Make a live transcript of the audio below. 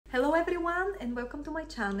Hello everyone and welcome to my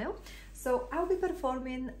channel. So I'll be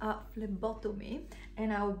performing a phlebotomy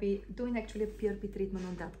and I'll be doing actually a PRP treatment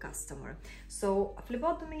on that customer. So a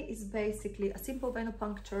phlebotomy is basically a simple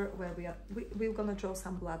venipuncture where we're gonna draw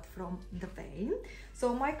some blood from the vein.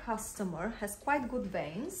 So my customer has quite good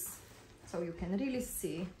veins, so you can really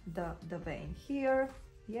see the vein here.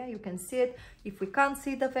 Yeah, you can see it. If we can't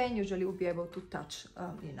see the vein, usually we'll be able to touch,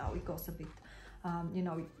 it goes a bit,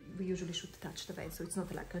 we usually should touch the vein, so it's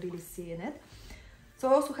not like really seeing it. So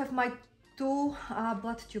I also have my two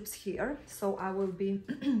blood tubes here, so I will be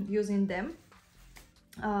using them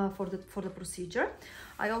for the procedure.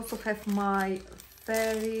 I also have my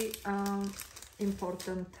very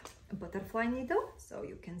important butterfly needle, so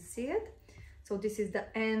you can see it. So this is the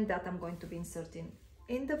end that I'm going to be inserting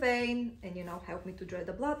in the vein and help me to draw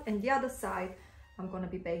the blood, and the other side I'm going to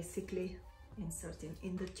be basically inserting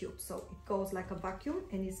in the tube, so it goes like a vacuum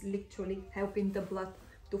and is literally helping the blood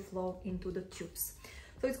to flow into the tubes.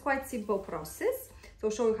 So it's quite simple process. So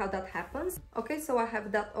I'll show you how that happens. Okay, so I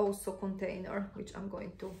have that also container which I'm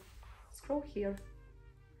going to screw here,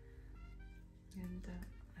 and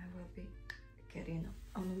I will be carrying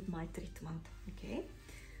on with my treatment. Okay,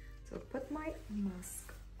 so put my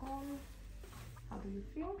mask on. How do you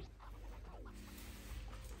feel?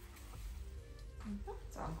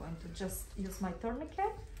 So I'm going to just use my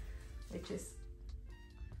tourniquet, which is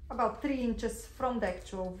about 3 inches from the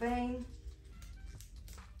actual vein.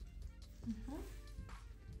 How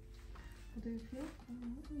do you feel?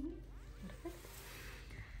 Perfect.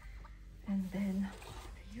 And then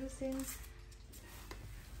using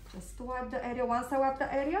just to wipe the area. Once I wipe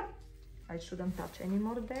the area, I shouldn't touch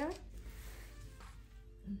anymore there.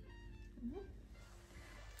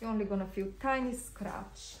 You're only gonna feel tiny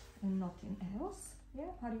scratch and nothing else. Yeah,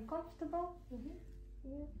 are you comfortable?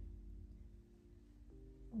 Yeah.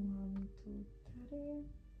 1, 2, 3.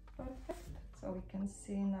 Perfect. So we can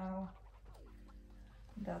see now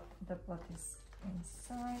that the blood is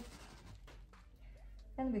inside,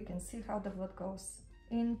 and we can see how the blood goes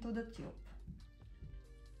into the tube.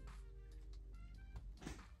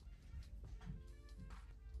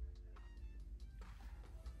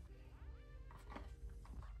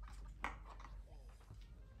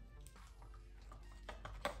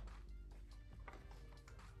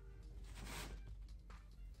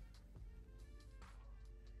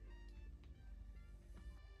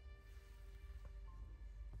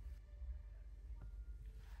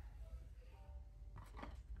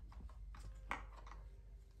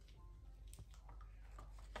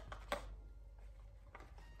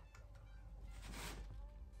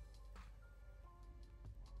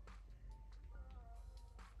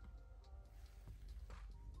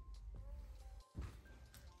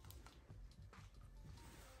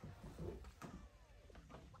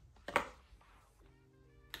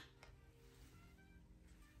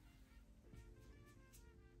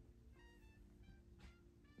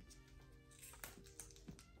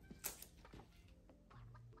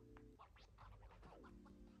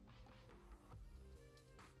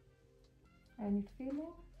 Any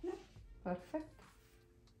feeling? Yeah. Perfect.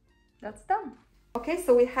 That's done. Okay,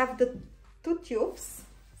 so we have the 2 tubes.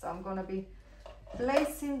 So I'm gonna be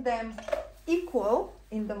placing them equal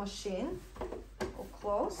in the machine. Go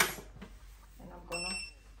close, and I'm gonna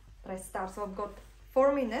press start. So I've got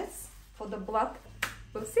 4 minutes for the blood.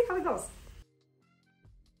 We'll see how it goes.